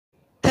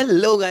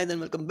Hello guys and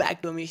welcome back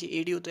to Amishi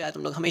audio. तो यार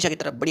तुम लोग हमेशा की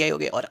तरह बढ़िया ही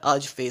होगे और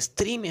आज फेज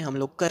 3 में हम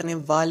लोग करने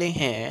वाले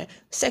हैं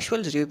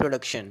सेक्सुअल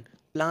रिप्रोडक्शन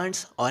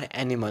प्लांट्स और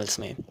एनिमल्स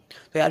में।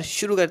 तो यार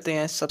शुरू करते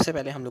हैं। सबसे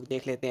पहले हम लोग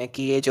देख लेते हैं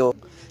कि ये जो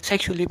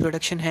सेक्सुअल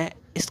रिप्रोडक्शन है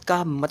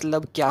इसका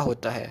मतलब क्या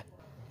होता है।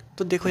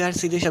 तो देखो यार,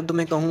 सीधे शब्दों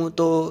में कहूँ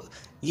तो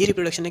ये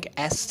रिप्रोडक्शन एक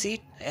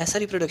ऐसा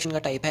रिप्रोडक्शन का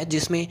टाइप है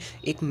जिसमें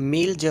एक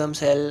मेल जर्म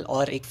सेल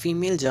और एक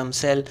फीमेल जर्म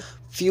सेल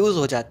फ्यूज़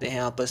हो जाते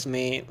हैं आपस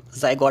में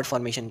जाइगोट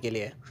फॉर्मेशन के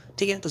लिए।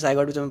 ठीक है, तो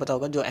जाइगोट भी तुम्हें पता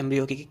होगा, जो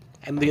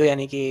एम्ब्रियो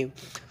यानी कि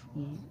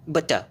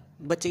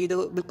बच्चे की तो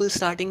बिल्कुल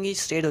स्टार्टिंग की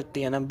स्टेज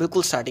होती है ना,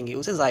 बिल्कुल स्टार्टिंग की,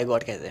 उसे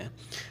जाइगोट कहते हैं।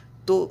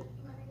 तो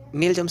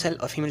मेल जर्म सेल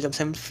और फीमेल जर्म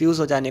सेल फ्यूज़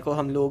हो जाने को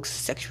हम लोग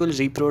सेक्सुअल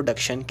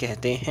रिप्रोडक्शन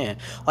कहते हैं।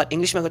 और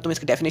इंग्लिश में अगर तुम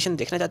इसकी डेफिनेशन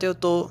देखना चाहते हो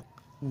तो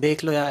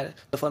देख लो यार,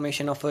 the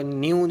formation of a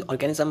new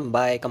organism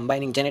by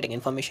combining genetic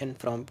information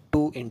from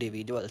to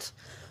individuals.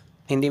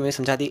 Hindi में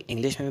समझा दी,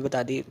 इंग्लिश में भी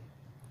बता दी,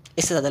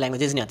 इससे ज़्यादा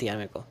लैंग्वेजेस नहीं आती यार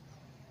मेरे को।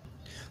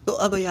 तो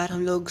अब यार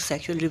हम लोग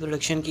सेक्सुअल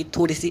रिप्रोडक्शन की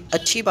थोड़ी सी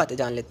अच्छी बातें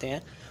जान लेते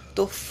हैं।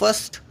 तो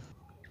first,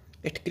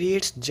 it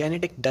creates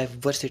genetic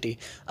diversity.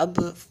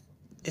 अब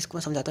इसको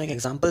मैं समझाता हूँ एक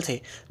एग्जांपल से।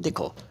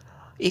 देखो,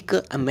 एक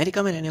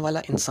अमेरिका में रहने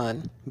वाला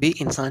इंसान भी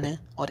इंसान है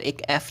और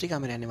एक अफ्रीका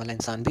में रहने वाला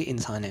इंसान भी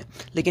इंसान है,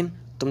 लेकिन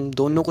तुम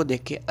दोनों को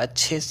देख के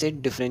अच्छे से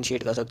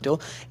डिफ्रेंशिएट कर सकते हो।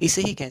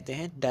 इसे ही कहते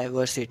हैं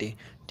डाइवर्सिटी।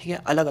 ठीक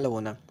है, अलग अलग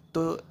होना।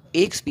 तो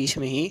एक स्पीच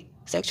में ही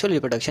सेक्सुअल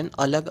रिप्रोडक्शन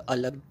अलग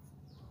अलग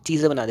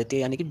चीज़ें बना देती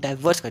है, यानी कि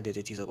डाइवर्स कर देती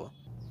है चीज़ों को।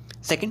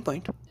 Second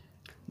point,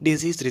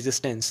 disease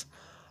resistance.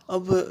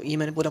 अब ये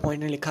मैंने पूरा पॉइंट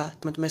नहीं लिखा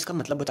तो मैं तुम्हें इसका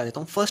मतलब बता देता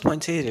हूँ, फर्स्ट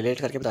पॉइंट से रिलेट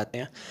करके बताते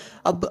हैं।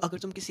 अब अगर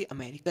तुम किसी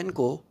अमेरिकन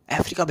को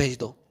अफ्रीका भेज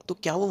दो तो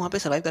क्या वो वहाँ पे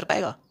सर्वाइव कर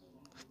पाएगा?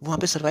 वो वहाँ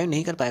पे सर्वाइव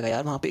नहीं कर पाएगा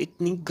यार। वहाँ पे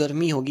इतनी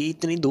गर्मी होगी,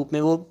 इतनी धूप में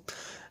वो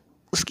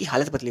उसकी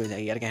हालत पतली हो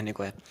जाएगी यार, कहने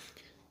को है।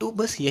 तो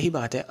बस यही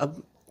बात है।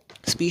 अब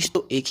स्पीच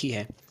तो एक ही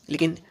है,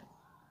 लेकिन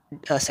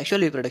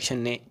सेक्सुअल रिप्रोडक्शन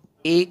ने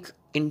एक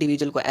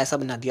इंडिविजुअल को ऐसा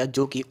बना दिया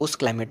जो कि उस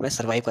क्लाइमेट में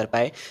सर्वाइव कर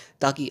पाए,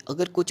 ताकि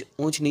अगर कुछ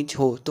ऊंच नीच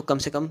हो तो कम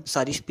से कम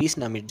सारी स्पीस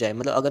ना मिट जाए।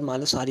 मतलब अगर मान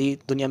लो सारी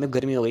दुनिया में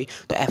गर्मी हो गई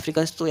तो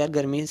अफ्रीकन्स तो यार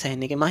गर्मी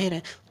सहने के माहिर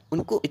हैं,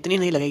 उनको इतनी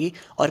नहीं लगेगी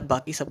और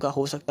बाकी सबका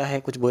हो सकता है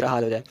कुछ बुरा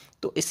हाल हो जाए।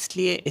 तो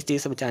इसलिए इस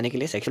चीज़ से बचाने के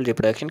लिए सेक्सुअल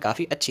रिप्रोडक्शन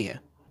काफ़ी अच्छी है।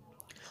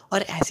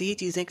 और ऐसी ही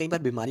चीज़ें कई बार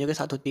बीमारियों के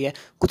साथ होती है।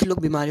 कुछ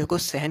लोग बीमारियों को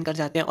सहन कर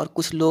जाते हैं और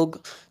कुछ लोग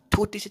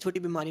छोटी से छोटी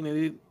बीमारी में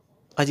भी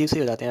अजीब से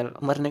हो जाते हैं,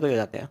 मरने को हो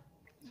जाते हैं।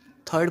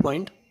 थर्ड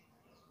पॉइंट,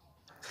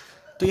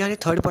 तो यार ये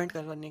थर्ड पॉइंट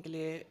करने के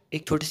लिए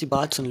एक छोटी सी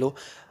बात सुन लो।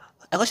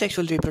 अगर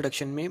सेक्सुअल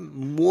रिप्रोडक्शन में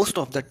मोस्ट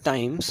ऑफ द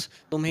टाइम्स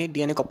तुम्हें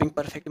डीएनए कॉपिंग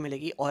परफेक्ट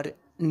मिलेगी और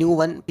न्यू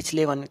वन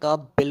पिछले वन का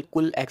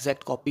बिल्कुल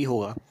एग्जैक्ट कॉपी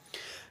होगा।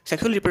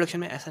 सेक्सुअल रिप्रोडक्शन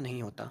में ऐसा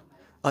नहीं होता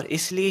और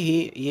इसलिए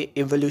ही ये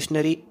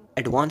एवोल्यूशनरी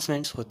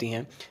एडवांसमेंट्स होती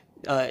हैं।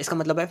 इसका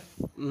मतलब है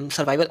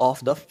सर्वाइवल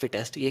ऑफ द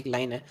फिटेस्ट। ये एक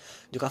लाइन है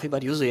जो काफ़ी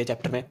बार यूज़ हुई है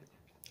चैप्टर में।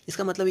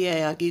 इसका मतलब ये है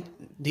यार कि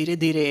धीरे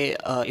धीरे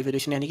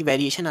इवोल्यूशन यानी कि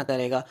वेरिएशन आता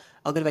रहेगा।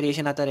 अगर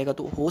वेरिएशन आता रहेगा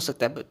तो हो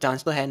सकता है,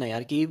 चांस तो है ना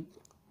यार, कि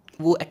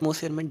वो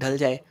एटमॉस्फेयर में ढल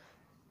जाए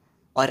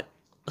और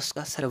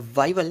उसका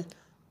सर्वाइवल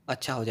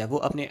अच्छा हो जाए। वो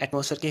अपने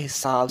एटमॉस्फेयर के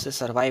हिसाब से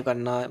सर्वाइव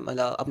करना,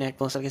 मतलब अपने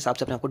एटमॉस्फेयर के हिसाब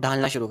से अपने आप को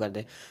ढालना शुरू कर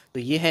दे। तो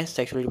ये है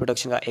सेक्सुअल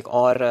रिप्रोडक्शन का एक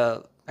और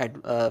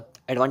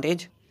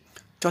एडवांटेज।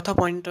 चौथा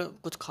पॉइंट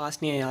कुछ खास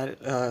नहीं है यार।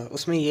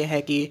 उसमें ये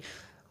है कि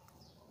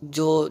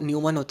जो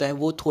न्यूमन होता है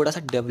वो थोड़ा सा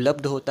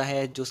डेवलप्ड होता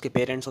है जो उसके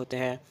पेरेंट्स होते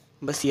हैं।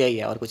 बस यही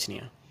है और कुछ नहीं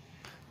है।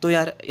 तो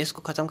यार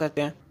इसको ख़त्म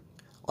करते हैं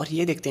और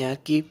ये देखते हैं यार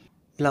कि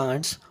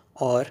प्लांट्स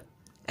और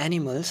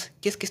एनिमल्स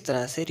किस किस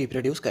तरह से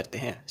रिप्रोड्यूस करते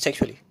हैं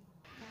सेक्सुअली।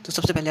 तो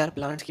सबसे पहले यार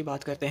प्लांट्स की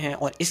बात करते हैं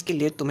और इसके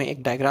लिए तुम्हें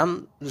एक डायग्राम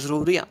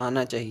ज़रूरी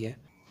आना चाहिए।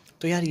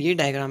 तो यार ये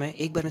डायग्राम है,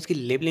 एक बार मैं इसकी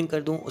लेबलिंग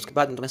कर दूँ उसके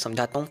बाद मैं तुम्हें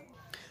समझाता हूँ।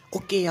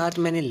 ओके यार,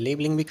 मैंने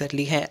लेबलिंग भी कर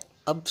ली है।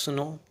 अब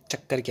सुनो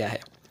चक्कर क्या है।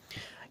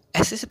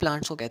 ऐसे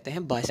प्लांट्स को कहते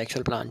हैं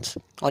बाइसेक्सुअल प्लांट्स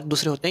और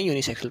दूसरे होते हैं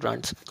यूनिसेक्सुअल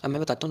प्लांट्स। अब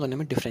मैं बताता हूँ दोनों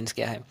में डिफरेंस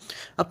क्या है।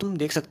 अब तुम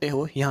देख सकते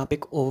हो यहाँ पे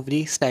एक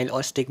ओवरी स्टाइल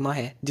और स्टिग्मा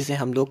है जिसे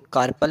हम लोग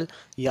कार्पल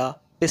या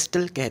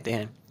पिस्टल कहते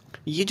हैं।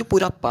 ये जो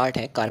पूरा पार्ट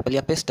है कार्पल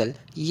या पिस्टल,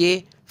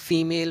 ये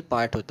फीमेल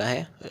पार्ट होता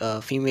है,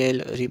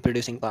 फीमेल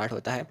रिप्रोड्यूसिंग पार्ट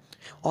होता है।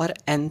 और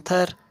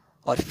एंथर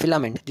और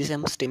फिलामेंट जिसे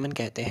हम स्टेमन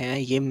कहते हैं,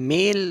 ये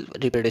मेल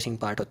रिप्रोड्यूसिंग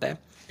पार्ट होता है।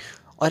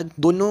 और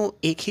दोनों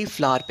एक ही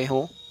फ्लावर पे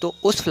हो तो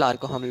उस फ्लावर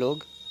को हम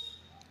लोग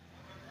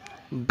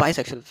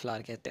बाइसेक्सुअल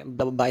फ्लावर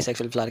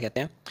कहते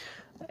हैं।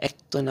 एक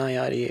तो ना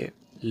यार ये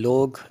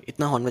लोग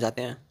इतना हॉर्न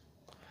बजाते हैं।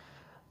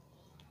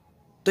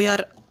 तो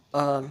यार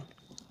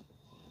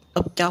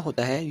अब क्या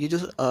होता है, ये जो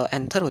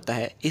एंथर होता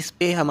है इस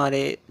पे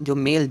हमारे जो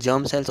मेल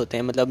जर्म सेल्स होते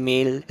हैं, मतलब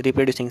मेल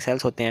रिप्रोड्यूसिंग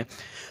सेल्स होते हैं,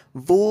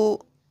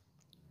 वो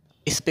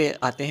इस पे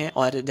आते हैं।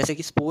 और जैसे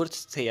कि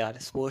स्पोर्स थे यार,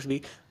 स्पोर्स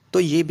भी, तो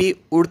ये भी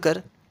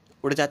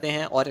उड़ जाते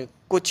हैं और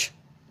कुछ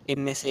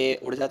इनमें से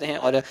उड़ जाते हैं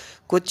और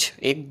कुछ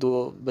एक दो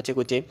बचे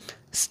कुचे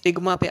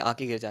स्टिग्मा पे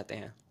आके गिर जाते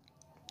हैं।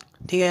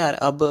 ठीक है यार,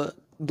 अब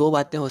दो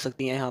बातें हो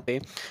सकती हैं यहाँ पे।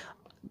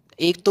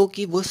 एक तो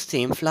कि वो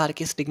सेम फ्लावर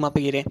के स्टिग्मा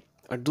पे गिरे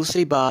और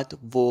दूसरी बात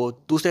वो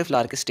दूसरे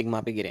फ्लावर के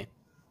स्टिग्मा पे गिरे।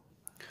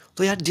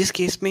 तो यार जिस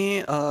केस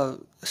में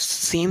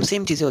सेम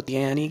सेम चीज़ें होती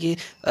हैं, यानी कि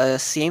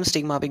सेम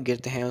स्टिग्मा पे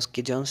गिरते हैं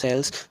उसके जर्म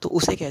सेल्स, तो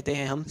उसे कहते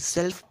हैं हम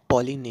सेल्फ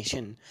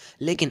पॉलिनेशन।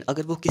 लेकिन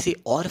अगर वो किसी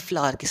और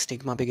फ्लावर के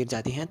स्टिग्मा पे गिर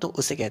जाती हैं तो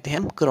उसे कहते हैं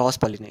हम क्रॉस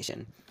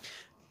पॉलिनेशन।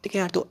 ठीक है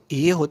यार, तो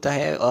ये होता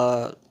है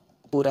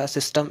पूरा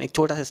सिस्टम, एक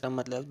छोटा सिस्टम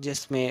मतलब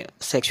जिसमें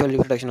सेक्सुअल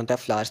रिप्रोडक्शन होता है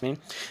फ्लावर्स में।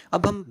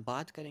 अब हम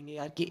बात करेंगे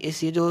यार कि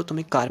इस ये जो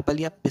तुम्हें कार्पल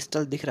या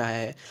पिस्टल दिख रहा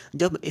है,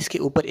 जब इसके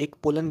ऊपर एक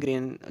पोलन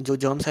ग्रेन जो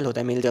जर्म सेल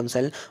होता है, मेल जर्म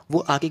सेल, वो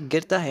आके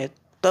गिरता है,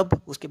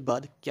 तब उसके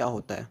बाद क्या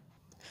होता है।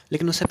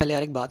 लेकिन उससे पहले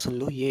यार एक बात सुन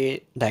लो,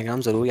 ये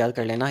डायग्राम ज़रूर याद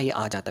कर लेना, ये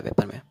आ जाता है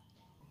पेपर में।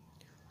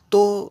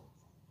 तो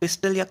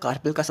पिस्टल या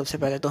कार्पल का सबसे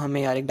पहले तो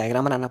हमें यार एक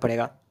डायग्राम बनाना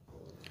पड़ेगा।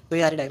 तो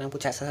यार ये डायग्राम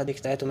कुछ ऐसा सा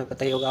दिखता है, तुम्हें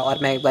पता ही होगा,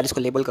 और मैं एक बार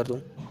इसको लेबल कर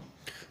दूँ।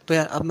 तो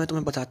यार अब मैं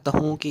तुम्हें बताता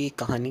हूँ कि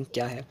कहानी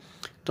क्या है।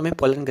 तुम्हें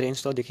पोलन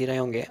ग्रेन्स तो दिख ही रहे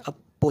होंगे। अब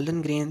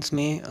पोलन ग्रेन्स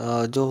में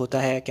जो होता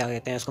है, क्या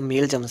कहते हैं उसको,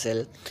 मेल जर्म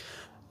सेल।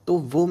 तो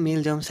वो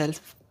male germ cell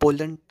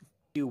pollen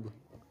tube,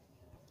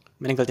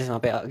 मैंने गलती से वहाँ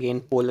पे अगेन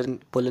पोलन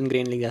पोलन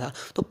ग्रेन लिख दिया था,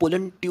 तो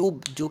पोलन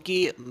ट्यूब जो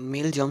कि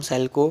मेल जर्म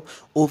सेल को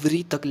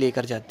ओवरी तक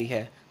लेकर जाती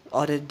है,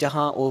 और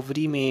जहाँ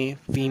ओवरी में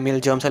फीमेल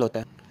जर्म सेल होता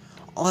है,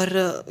 और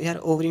यार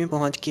ओवरी में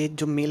पहुंच के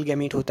जो मेल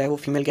गैमीट होता है वो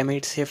फीमेल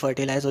गैमीट से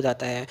फर्टिलाइज हो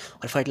जाता है,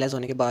 और फर्टिलाइज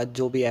होने के बाद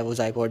जो भी है वो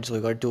जाइगोट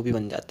ज़ोइगोट जो भी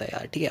बन जाता है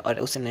यार, ठीक है, और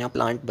उससे नया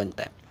प्लांट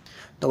बनता है।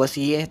 तो बस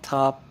ये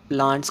था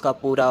प्लांट्स का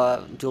पूरा,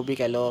 जो भी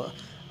कह लो,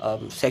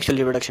 सेक्सुअल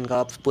रिप्रोडक्शन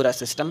का पूरा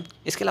सिस्टम।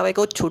 इसके अलावा एक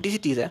और छोटी सी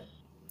चीज़ है,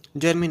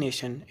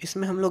 जर्मिनेशन।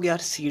 इसमें हम लोग यार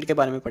सीड के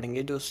बारे में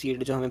पढ़ेंगे, जो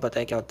सीड जो हमें पता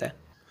है क्या होता है।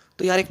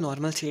 तो यार एक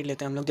नॉर्मल सीड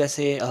लेते हैं हम लोग,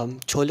 जैसे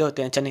छोले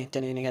होते हैं, चने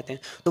चने जिन्हें कहते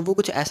हैं, तो वो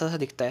कुछ ऐसा सा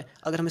दिखता है।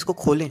 अगर हम इसको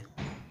खोलें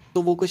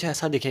तो वो कुछ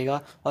ऐसा दिखेगा,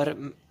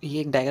 और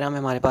ये एक डायग्राम है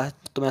हमारे पास,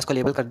 तो मैं इसको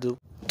लेबल कर दूँ।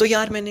 तो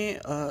यार मैंने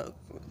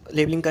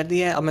लेबलिंग कर दी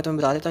है। अब मैं तुम्हें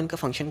बता देता हूँ इनका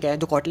फंक्शन क्या है।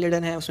 जो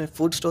कॉटिलेडन है उसमें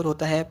फूड स्टोर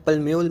होता है,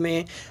 पल्म्यूल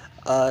में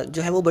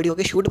जो है वो बड़ी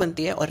होकर शूट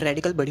बनती है, और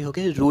रेडिकल बड़ी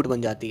होकर रूट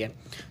बन जाती है।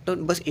 तो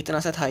बस इतना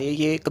सा था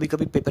ये कभी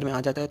कभी पेपर में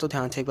आ जाता है, तो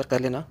ध्यान से एक बार कर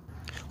लेना।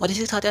 और इसी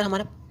के साथ यार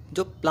हमारा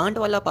जो प्लांट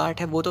वाला पार्ट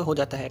है वो तो हो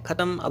जाता है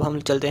ख़त्म। अब हम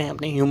चलते हैं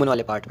अपने ह्यूमन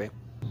वाले पार्ट पे।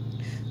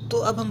 तो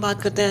अब हम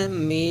बात करते हैं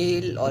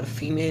मेल और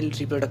फीमेल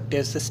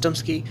रिप्रोडक्टिव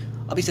सिस्टम्स की।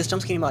 अभी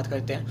सिस्टम्स की बात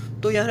करते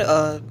हैं, तो यार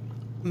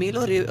मेल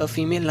और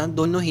फीमेल ना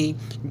दोनों ही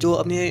जो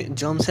अपने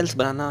जर्म सेल्स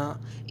बनाना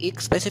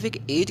एक स्पेसिफिक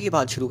एज के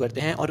बाद शुरू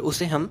करते हैं, और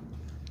उसे हम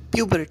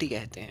प्यूबर्टी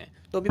कहते हैं।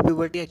 तो अभी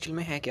प्यूबर्टी एक्चुअल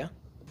में है क्या?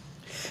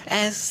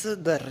 As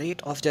the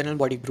rate of general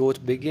body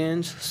growth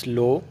begins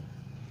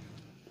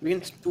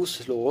to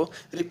slow,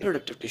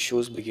 reproductive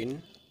tissues begin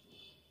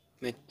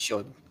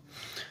mature.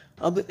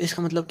 अब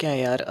इसका मतलब क्या है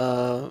यार,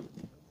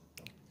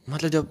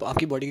 मतलब जब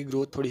आपकी बॉडी की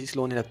ग्रोथ थोड़ी सी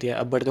स्लो होने लगती है,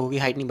 अब बड़े लोगों की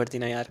हाइट नहीं बढ़ती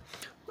ना यार,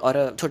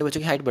 और छोटे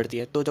बच्चों की हाइट बढ़ती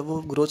है, तो जब वो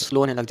ग्रोथ स्लो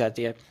होने लग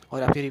जाती है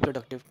और आपके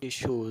रिप्रोडक्टिव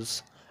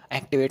टिश्यूज़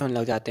एक्टिवेट होने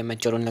लग जाते हैं,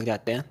 मैच्योर होने लग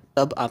जाते हैं,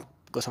 तब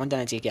आपको समझ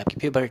जाना चाहिए कि आपकी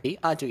प्यूबर्टी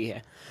आ चुकी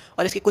है।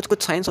 और इसके कुछ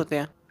कुछ साइंस होते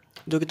हैं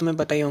जो कि तुम्हें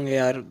पता ही होंगे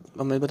यार।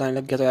 अब मैं बताने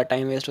लग गया तो यार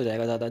टाइम वेस्ट हो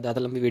जाएगा, ज़्यादा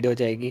ज़्यादा लंबी वीडियो हो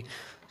जाएगी।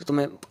 तो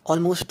तुम्हें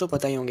ऑलमोस्ट तो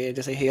पता ही होंगे,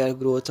 जैसे हेयर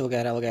ग्रोथ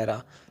वगैरह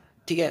वगैरह।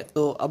 ठीक है,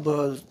 तो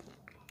अब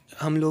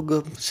हम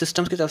लोग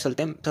सिस्टम्स की तरफ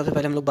चलते हैं। सबसे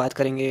पहले हम लोग बात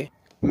करेंगे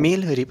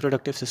मेल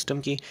रिप्रोडक्टिव सिस्टम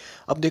की।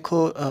 अब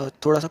देखो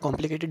थोड़ा सा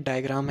कॉम्प्लिकेटेड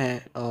डायग्राम है,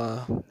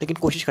 लेकिन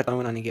कोशिश करता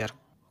हूँ बनाने की यार।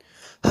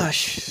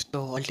 हश,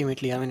 तो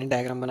अल्टीमेटली यार मैंने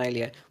डायग्राम बना ही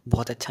लिया है।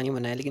 बहुत अच्छा नहीं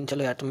बनाया, लेकिन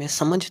चलो यार तुम्हें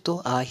समझ तो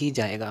आ ही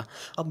जाएगा।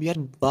 अब यार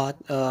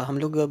बात हम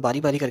लोग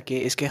बारी बारी करके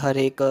इसके हर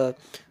एक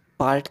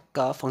पार्ट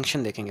का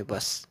फंक्शन देखेंगे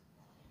बस।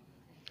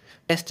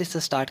 टेस्टिस से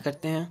स्टार्ट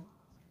करते हैं।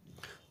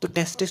 तो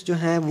टेस्टिस जो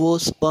हैं वो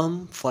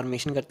स्पर्म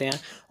फॉर्मेशन करते हैं,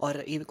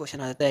 और ये भी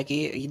क्वेश्चन आ जाता है कि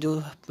ये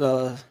जो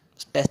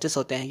टेस्टिस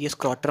होते हैं ये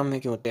स्क्रॉटरम में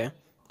क्यों होते हैं।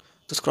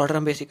 तो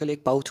स्क्रॉटरम बेसिकली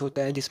एक पाउच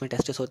होता है जिसमें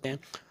टेस्टिस होते हैं।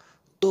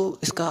 तो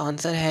इसका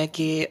आंसर है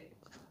कि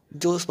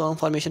जो स्पर्म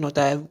फॉर्मेशन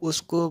होता है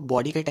उसको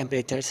बॉडी के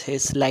टेम्परेचर से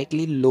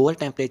स्लाइटली लोअर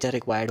टेम्परेचर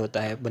रिक्वायर्ड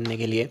होता है बनने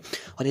के लिए,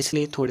 और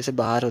इसलिए थोड़े से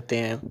बाहर होते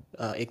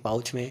हैं एक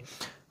पाउच में,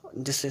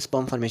 जिससे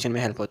स्पर्म फॉर्मेशन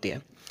में हेल्प होती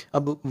है।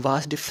 अब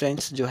वास्ट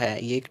डिफरेंस जो है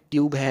ये एक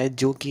ट्यूब है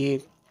जो कि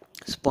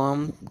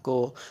स्पर्म को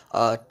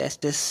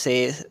टेस्टिस से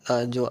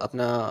जो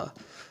अपना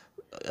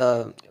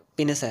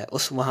पेनिस है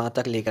उस वहाँ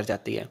तक लेकर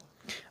जाती है।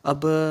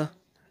 अब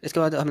इसके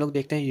बाद हम लोग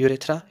देखते हैं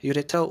यूरेथ्रा।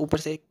 यूरेथ्रा ऊपर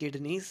से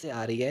किडनी से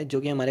आ रही है जो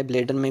कि हमारे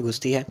ब्लैडर में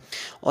घुसती है,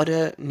 और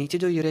नीचे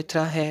जो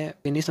यूरेथ्रा है,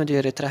 पेनिस में जो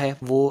यूरेथ्रा है,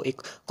 वो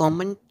एक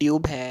कॉमन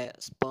ट्यूब है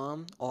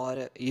स्पर्म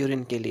और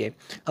यूरिन के लिए।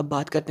 अब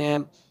बात करते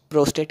हैं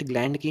प्रोस्टेट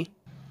ग्लैंड की।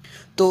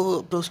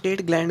 तो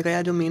प्रोस्टेट ग्लैंड का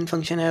यार जो मेन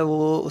फंक्शन है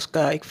वो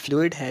उसका एक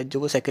फ्लूइड है जो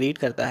वो सेक्रीट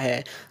करता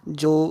है,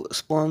 जो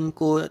स्पर्म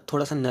को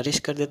थोड़ा सा नरिश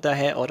कर देता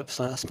है और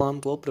स्पर्म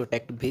को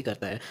प्रोटेक्ट भी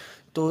करता है।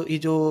 तो ये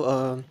जो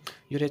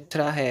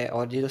यूरेथ्रा है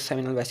और ये जो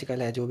सेमिनल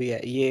वेसिकल है जो भी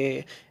है,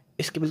 ये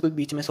इसके बिल्कुल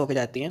बीच में सो के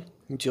जाती हैं,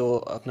 जो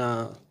अपना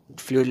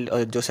फ्लूइड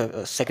जो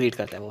सेक्रीट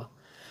करता है वो।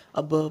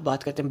 अब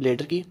बात करते हैं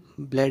ब्लैडर की।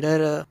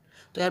 ब्लैडर,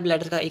 तो यार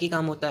ब्लैडर का एक ही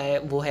काम होता है,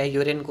 वो है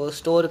यूरिन को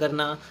स्टोर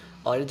करना,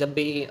 और जब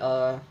भी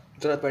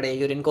ज़रूरत पड़े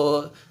यूरिन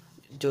को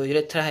जो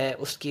यूरेथ्रा है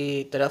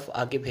उसकी तरफ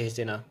आगे भेज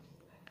देना।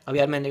 अब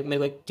यार मेरे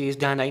को एक चीज़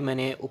ध्यान आई,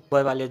 मैंने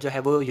ऊपर वाले जो है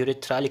वो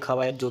यूरेथ्रा लिखा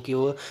हुआ है जो कि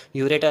वो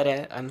यूरेटर है।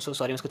 आई एम सो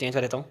सॉरी, मैं उसको चेंज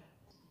कर देता हूँ।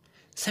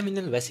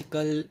 सेमिनल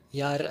वेसिकल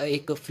यार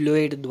एक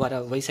फ्लूइड द्वारा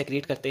वही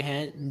सेक्रेट करते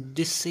हैं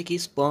जिससे कि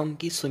स्पर्म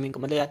की स्विमिंग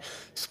मतलब यार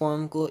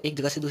स्पर्म को एक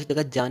जगह से दूसरी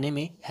जगह जाने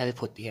में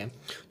हेल्प होती है।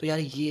 तो यार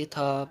ये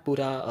था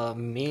पूरा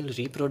मेल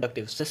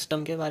रिप्रोडक्टिव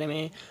सिस्टम के बारे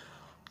में।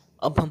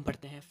 अब हम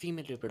पढ़ते हैं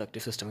फीमेल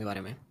रिप्रोडक्टिव सिस्टम के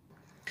बारे में।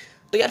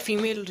 तो यार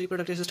फीमेल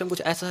रिप्रोडक्टिव सिस्टम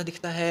कुछ ऐसा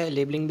दिखता है,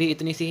 लेबलिंग भी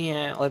इतनी सी ही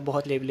है और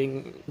बहुत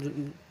लेबलिंग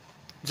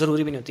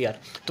ज़रूरी भी नहीं होती यार।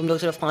 तुम लोग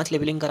सिर्फ 5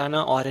 लेबलिंग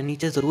कराना और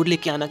नीचे ज़रूर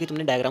लिख के आना कि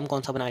तुमने डायग्राम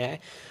कौन सा बनाया है।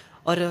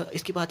 और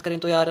इसकी बात करें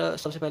तो यार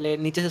सबसे पहले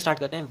नीचे से स्टार्ट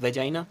करते हैं,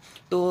 वेजाइना।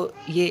 तो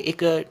ये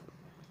एक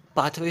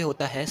पाथवे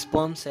होता है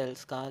स्पर्म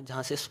सेल्स का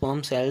जहाँ से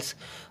स्पर्म सेल्स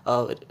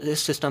इस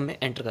सिस्टम में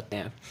एंटर करते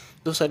हैं।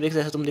 तो सर्विक्स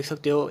जैसे तुम देख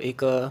सकते हो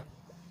एक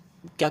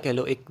क्या कह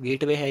लो, एक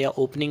गेटवे है या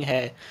ओपनिंग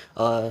है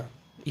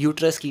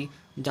यूट्रस की,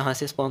 जहाँ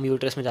से स्पर्म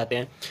यूट्रस में जाते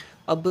हैं।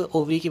 अब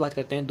ओवरी की बात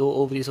करते हैं, 2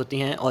 ओवरीज होती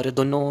हैं और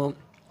दोनों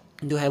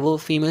जो है वो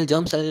फीमेल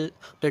जर्म सेल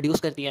प्रोड्यूस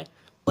करती है।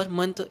 पर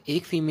मंथ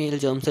एक फीमेल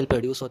जर्म सेल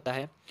प्रोड्यूस होता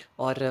है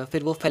और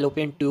फिर वो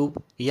फेलोपियन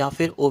ट्यूब या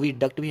फिर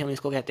ओविडक्ट भी हम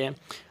इसको कहते हैं,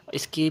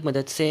 इसकी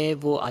मदद से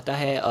वो आता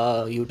है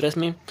यूट्रस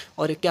में।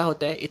 और क्या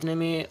होता है इतने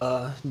में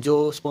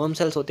जो स्पर्म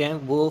सेल्स होते हैं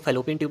वो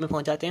फेलोपियन ट्यूब में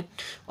पहुंच जाते हैं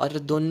और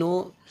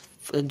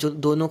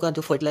दोनों का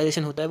जो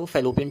फर्टिलाइजेशन होता है वो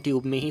फेलोपियन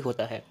ट्यूब में ही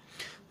होता है।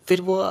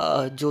 फिर वो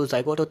जो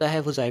जाइगोट होता है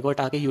वो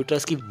जाइगोट आके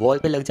यूट्रस की वॉल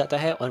पे लग जाता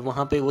है और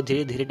वहाँ पे वो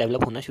धीरे धीरे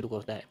डेवलप होना शुरू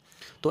होता है।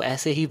 तो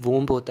ऐसे ही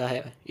वूम्ब होता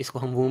है, इसको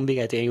हम वूम्ब भी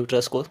कहते हैं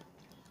यूट्रस को,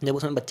 जब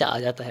उसमें बच्चा आ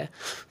जाता है।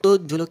 तो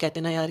जो लोग कहते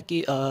हैं ना यार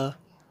कि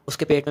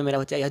उसके पेट में मेरा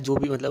बच्चा या जो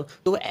भी मतलब,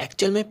 तो वो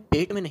एक्चुअल में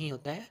पेट में नहीं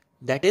होता है,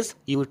 दैट इज़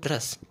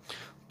यूट्रस।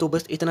 तो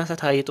बस इतना सा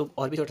था, ये तो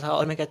और भी छोटा था।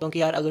 और मैं कहता हूँ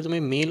कि यार अगर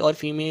तुम्हें मेल और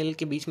फीमेल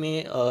के बीच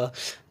में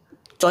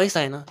चॉइस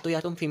आए ना तो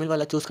यार तुम फीमेल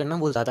वाला चूज़ करना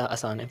वो ज़्यादा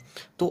आसान है।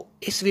 तो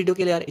इस वीडियो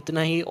के लिए यार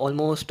इतना ही,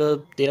 ऑलमोस्ट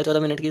 13-14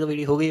 मिनट की तो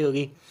वीडियो हो गई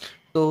होगी।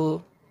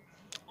 तो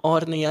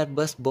और नहीं यार,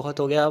 बस बहुत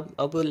हो गया।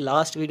 अब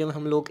लास्ट वीडियो में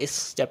हम लोग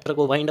इस चैप्टर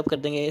को वाइंड अप कर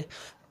देंगे,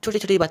 छोटी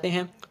छोटी बातें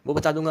हैं वो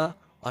बता दूंगा।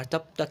 और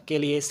तब तक के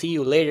लिए सी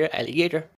यू लेटर एलिगेटर।